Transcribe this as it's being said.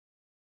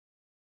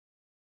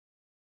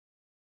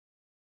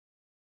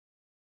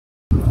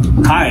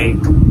嗨，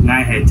我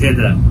是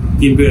Ted，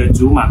 今天的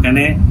煮马干呢，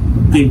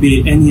今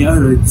天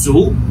2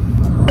煮。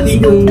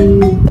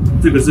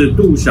这个是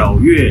杜小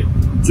月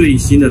最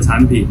新的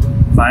产品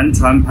帆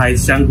船牌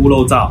香菇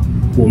肉燥，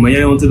我们要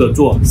用这个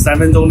做3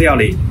分钟料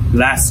理。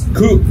Let's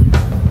cook！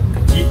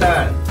 鸡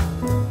蛋、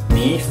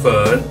米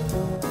粉、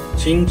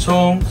青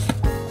葱，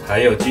还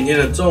有今天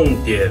的重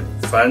点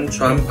帆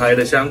船牌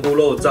的香菇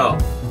肉燥，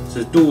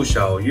是杜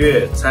小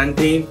月餐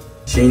厅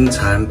新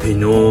产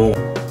品哦。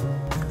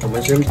我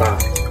们先把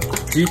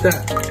鸡蛋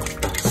打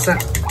上，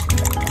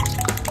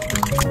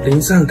淋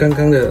上刚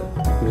刚的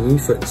米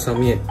粉上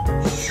面。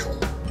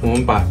我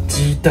们把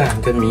鸡蛋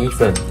跟米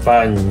粉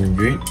拌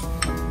匀，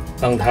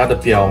让它的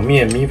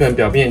米粉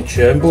表面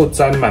全部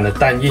沾满了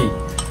蛋液。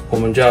我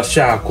们就要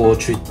下锅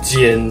去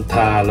煎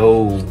它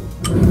喽。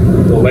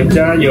我们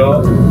加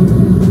油，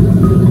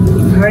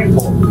开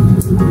火。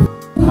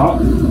好，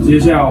接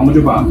下来我们就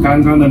把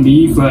刚刚的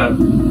米粉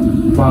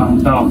放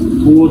到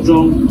锅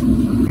中。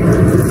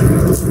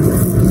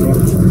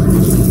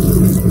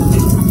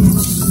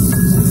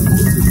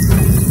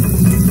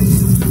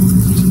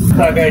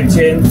大概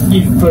煎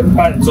1分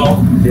半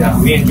钟，两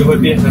面就会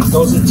变成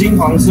都是金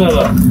黄色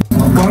了。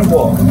关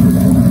火。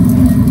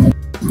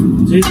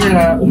接下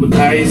来我们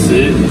开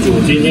始煮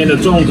今天的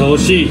重头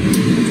戏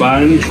——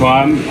帆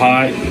船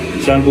牌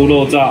香菇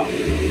肉燥。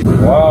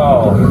哇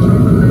哦！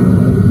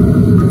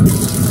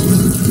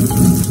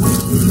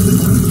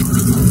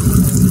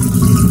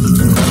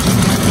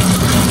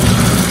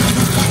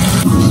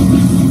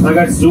大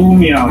概15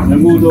秒，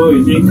全部都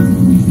已经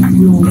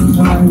用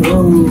餐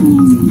喽。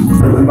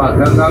我们把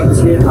刚刚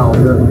切好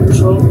的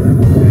葱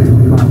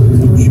放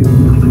进去，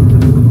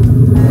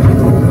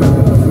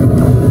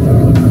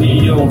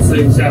利用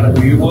剩下的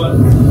余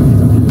温。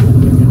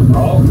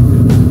好，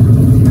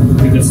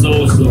这个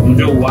sauce我们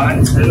就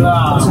完成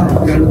了，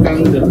在刚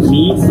刚的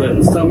米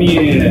粉上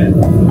面。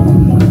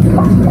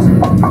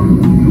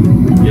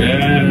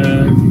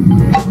耶！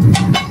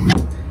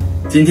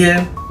今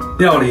天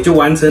料理就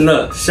完成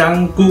了，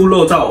香菇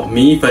肉燥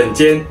米粉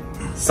煎，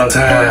上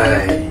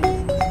菜。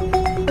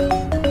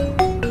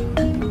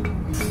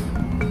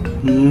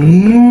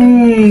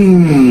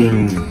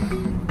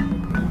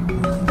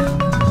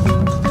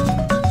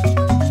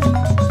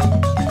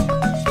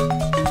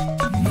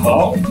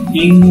好，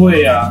因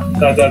为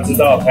大家知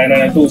道台南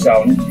的杜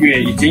小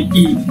月已经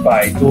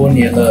100多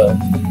年了，